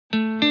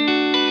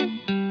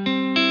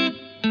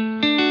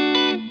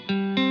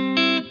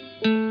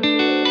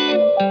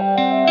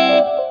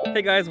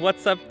Hey guys,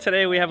 what's up?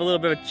 Today we have a little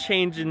bit of a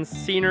change in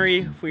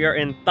scenery. We are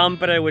in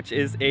Tampere, which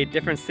is a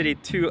different city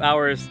 2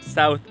 hours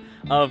south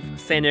of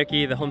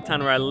Seinäjoki, the hometown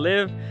where I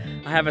live.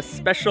 I have a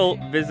special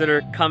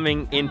visitor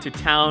coming into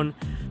town,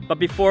 but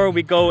before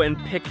we go and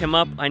pick him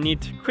up, I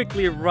need to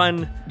quickly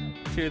run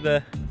to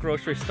the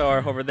grocery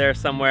store over there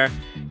somewhere,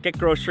 get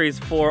groceries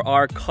for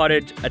our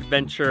cottage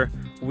adventure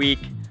week.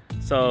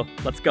 So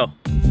let's go.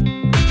 You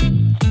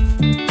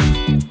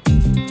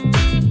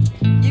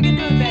can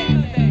do it, baby.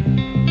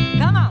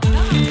 Come on, come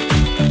on.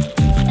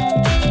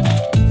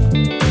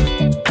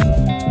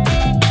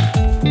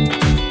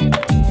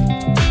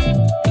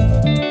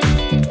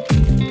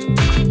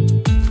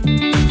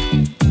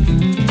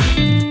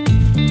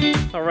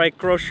 All right,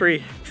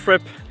 grocery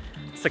trip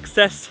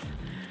success.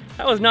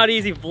 That was not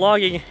easy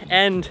vlogging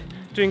and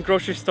doing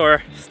grocery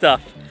store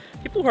stuff.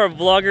 People who are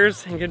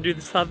vloggers and can do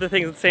these other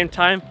things at the same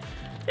time,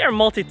 they are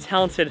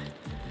multi-talented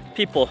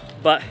people,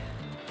 but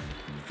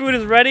food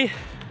is ready.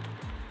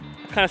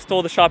 I kind of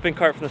stole the shopping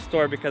cart from the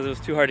store because it was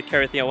too hard to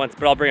carry everything at once,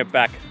 but I'll bring it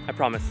back, I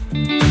promise.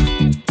 You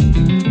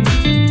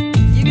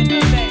can do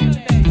it,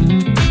 baby.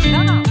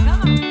 Come on,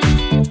 come on.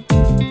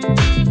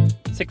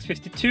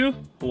 6:52,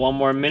 one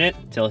more minute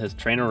till his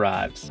train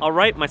arrives. All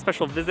right, my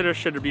special visitor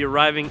should be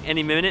arriving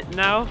any minute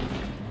now.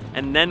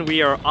 And then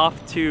we are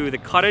off to the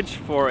cottage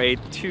for a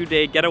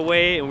 2-day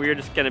getaway, and we're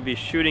just gonna be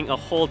shooting a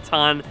whole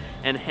ton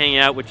and hanging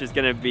out, which is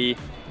gonna be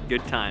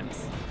good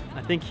times.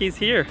 I think he's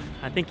here.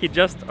 I think he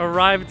just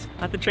arrived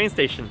at the train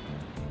station.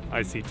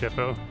 I see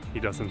Tifo. He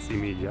doesn't see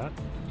me yet.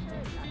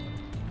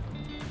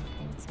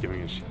 Let's give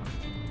him a shot.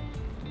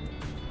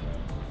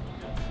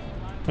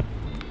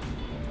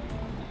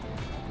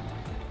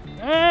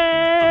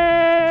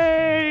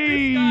 Hey!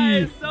 This guy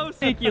is so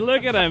sneaky.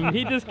 Look at him.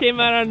 He just came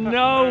out of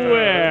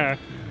nowhere.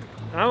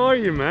 How are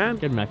you, man?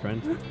 Good, my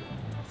friend.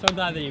 So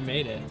glad that you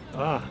made it.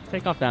 Ah,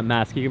 Take off that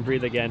mask. You can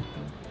breathe again.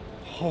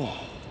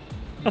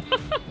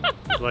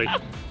 it's like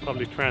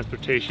public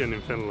transportation in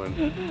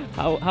Finland.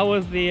 How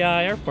was the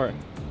airport?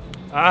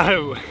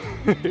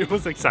 It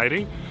was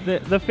exciting.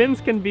 The Finns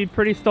can be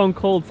pretty stone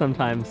cold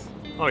sometimes.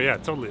 Oh yeah,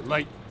 totally.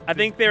 Like, I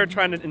think they were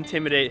trying to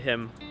intimidate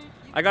him.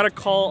 I got a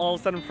call all of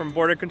a sudden from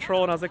border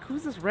control and I was like,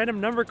 who's this random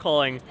number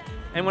calling?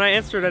 And when I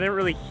answered, I didn't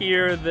really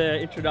hear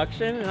the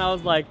introduction and I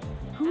was like,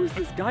 who's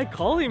this guy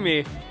calling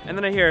me? And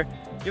then I hear,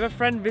 you have a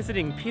friend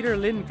visiting, Peter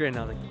Lindgren.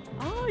 I was like,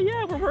 oh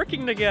yeah, we're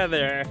working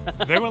together.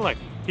 they were like,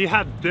 he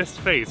had this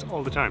face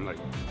all the time, like.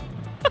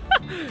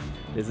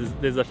 This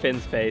is a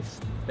Finn's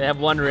face. They have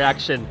one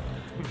reaction.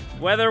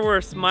 Whether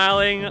we're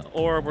smiling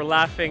or we're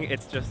laughing,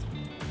 it's just,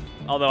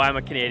 although I'm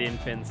a Canadian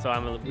Finn, so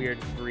I'm a weird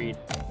breed.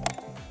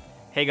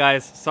 Hey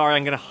guys, sorry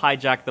I'm gonna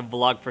hijack the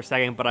vlog for a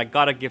second, but I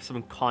gotta give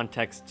some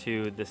context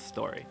to this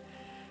story.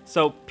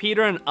 So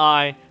Peter and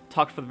I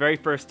talked for the very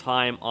first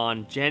time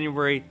on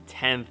January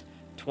 10th,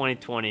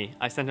 2020.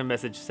 I sent a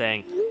message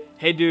saying,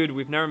 hey dude,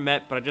 we've never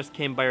met, but I just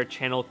came by your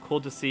channel. Cool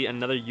to see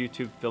another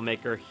YouTube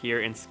filmmaker here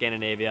in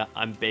Scandinavia.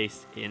 I'm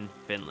based in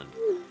Finland.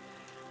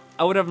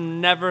 I would have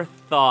never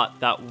thought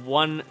that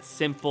one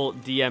simple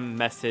DM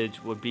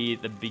message would be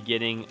the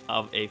beginning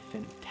of a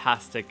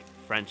fantastic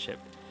friendship.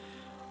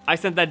 I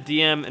sent that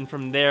DM and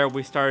from there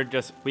we started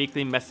just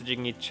weekly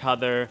messaging each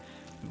other.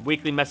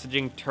 Weekly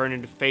messaging turned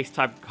into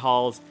FaceTime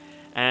calls,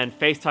 and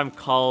FaceTime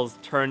calls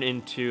turned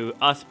into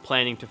us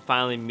planning to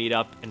finally meet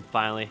up and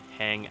finally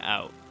hang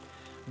out.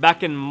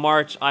 Back in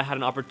March, I had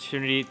an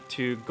opportunity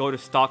to go to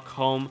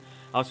Stockholm.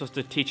 I was supposed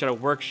to teach at a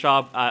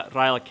workshop at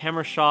Raila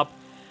Camera Shop,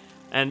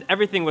 and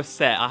everything was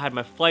set. I had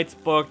my flights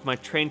booked, my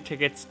train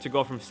tickets to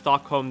go from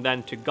Stockholm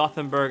then to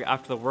Gothenburg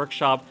after the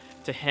workshop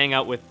to hang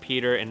out with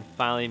Peter and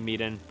finally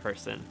meet in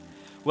person.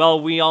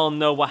 Well, we all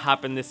know what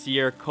happened this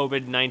year.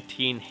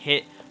 COVID-19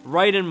 hit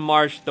right in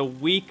March, the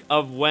week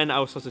of when I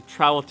was supposed to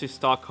travel to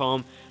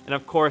Stockholm, and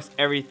of course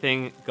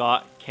everything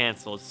got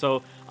cancelled.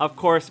 So of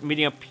course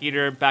meeting up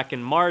Peter back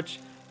in March,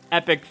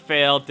 epic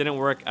fail, didn't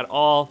work at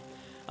all.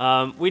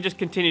 We just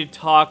continued to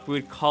talk. We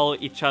would call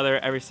each other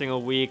every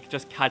single week,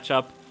 just catch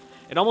up.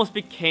 It almost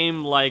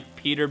became like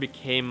Peter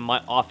became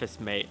my office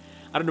mate.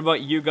 I don't know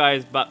about you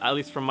guys, but at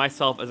least for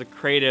myself as a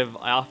creative,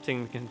 I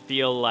often can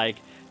feel like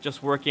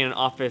just working in an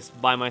office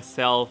by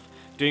myself,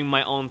 doing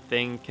my own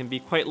thing can be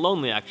quite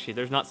lonely actually.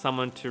 There's not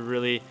someone to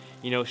really,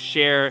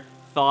 share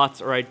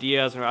thoughts or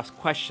ideas or ask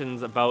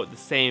questions about the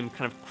same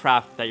kind of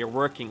craft that you're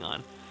working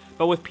on.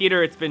 But with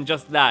Peter, it's been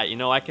just that,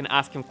 I can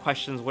ask him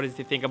questions, what does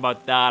he think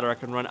about that? Or I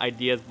can run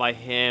ideas by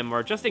him,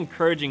 or just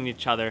encouraging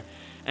each other.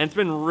 And it's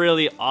been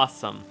really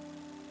awesome.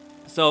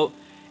 So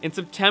in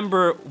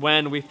September,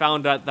 when we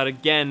found out that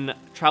again,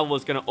 travel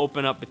was gonna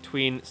open up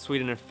between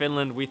Sweden and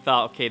Finland, we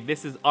thought, okay,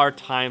 this is our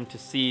time to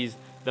seize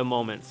the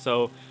moment.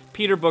 So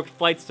Peter booked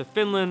flights to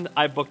Finland,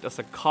 I booked us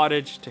a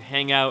cottage to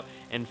hang out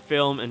and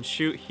film and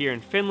shoot here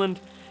in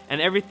Finland,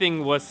 and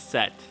everything was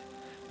set.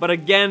 But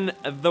again,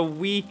 the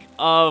week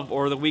of,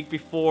 or the week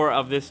before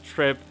of this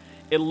trip,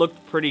 it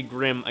looked pretty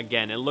grim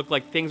again. It looked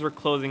like things were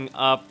closing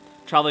up,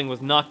 traveling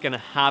was not gonna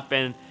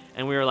happen,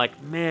 and we were like,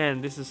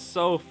 man, this is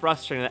so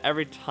frustrating that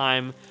every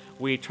time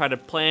we try to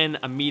plan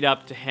a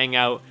meetup to hang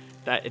out,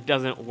 that it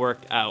doesn't work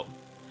out?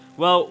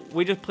 Well,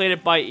 we just played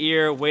it by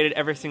ear, waited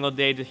every single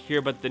day to hear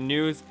about the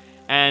news,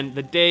 and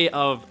the day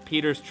of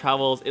Peter's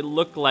travels, it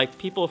looked like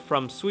people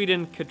from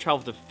Sweden could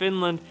travel to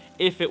Finland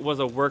if it was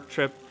a work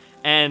trip,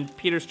 and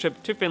Peter's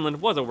trip to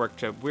Finland was a work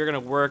trip. We're gonna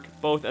work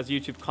both as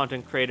YouTube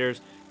content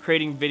creators,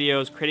 creating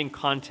videos, creating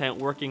content,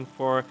 working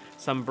for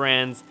some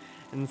brands,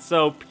 and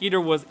so Peter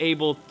was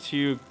able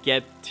to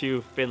get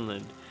to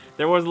Finland.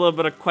 There was a little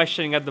bit of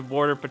questioning at the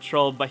border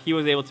patrol, but he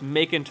was able to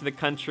make it into the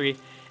country,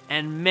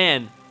 and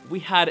man, we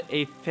had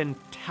a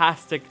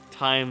fantastic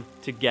time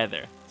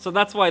together. So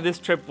that's why this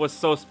trip was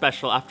so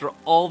special. After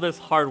all this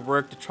hard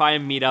work to try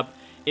and meet up,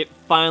 it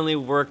finally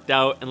worked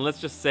out, and let's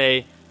just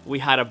say we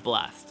had a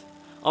blast.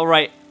 All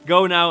right,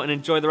 go now and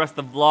enjoy the rest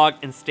of the vlog,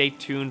 and stay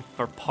tuned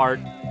for part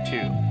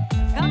 2.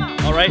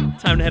 All right,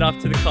 time to head off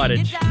to the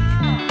cottage.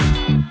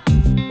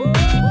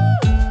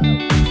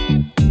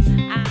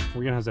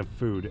 We're gonna have some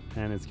food,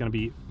 and it's gonna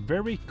be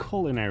very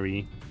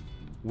culinary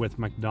with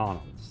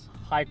McDonald's.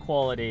 High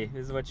quality.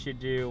 This is what you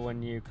do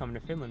when you come to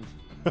Finland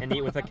and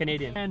eat with a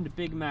Canadian. And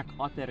Big Mac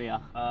ateria.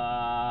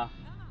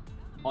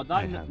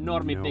 Otan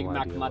normi Big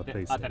Mac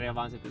ateria,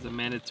 vaan sitten is a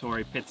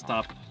mandatory pit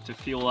stop to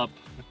fuel up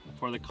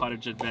for the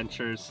cottage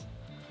adventures.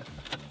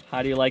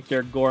 How do you like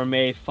your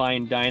gourmet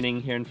fine dining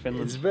here in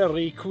Finland? It's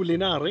very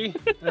culinary,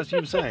 as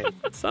you say.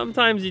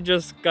 Sometimes you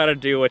just gotta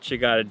do what you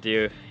gotta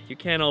do. You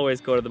can't always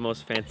go to the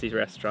most fancy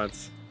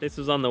restaurants. This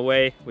was on the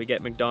way. We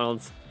get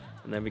McDonald's,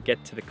 and then we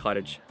get to the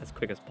cottage as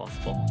quick as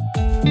possible.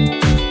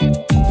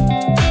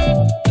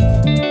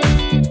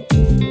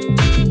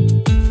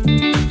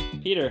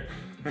 Peter,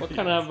 what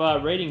kind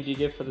of rating do you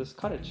give for this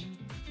cottage?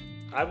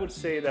 I would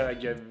say that I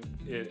give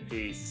it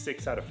a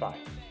 6 out of 5.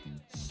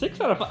 6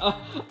 out of 5?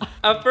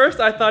 At first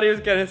I thought he was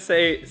gonna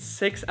say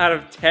 6 out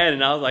of 10,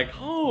 and I was like,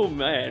 oh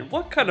man,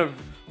 what kind of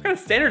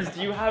standards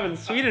do you have in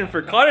Sweden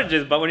for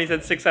cottages? But when he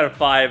said 6 out of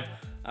 5,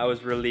 I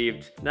was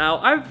relieved. Now,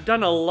 I've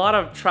done a lot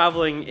of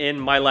traveling in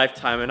my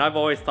lifetime, and I've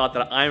always thought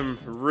that I'm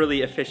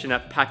really efficient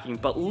at packing,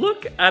 but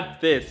look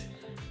at this.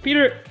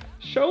 Peter,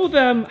 show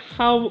them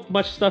how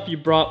much stuff you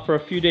brought for a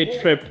few-day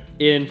trip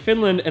in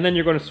Finland, and then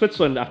you're going to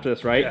Switzerland after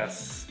this, right?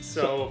 Yes,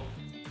 so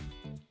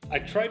I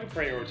try to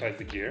prioritize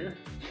the gear.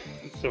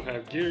 So I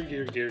have gear,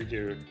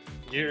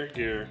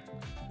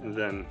 and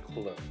then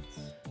clothes.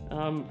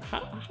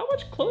 How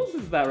much clothes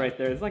is that right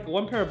there? It's like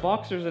one pair of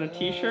boxers and a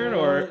t-shirt,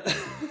 or?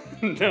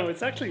 No,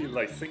 it's actually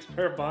like 6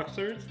 pair of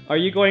boxers. Are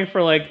you going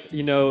for like,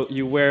 you know,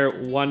 you wear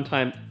one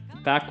time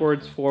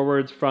backwards,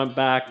 forwards, front,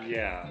 back?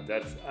 Yeah,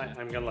 that's,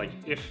 I'm gonna like,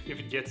 if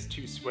it gets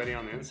too sweaty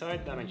on the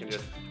inside, then I can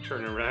just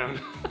turn around.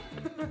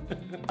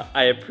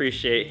 I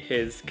appreciate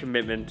his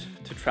commitment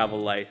to travel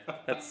light.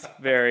 That's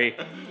very,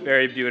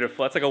 very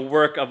beautiful. It's like a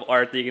work of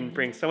art that you can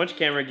bring so much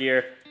camera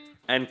gear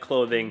and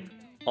clothing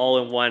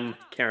all in one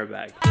camera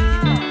bag.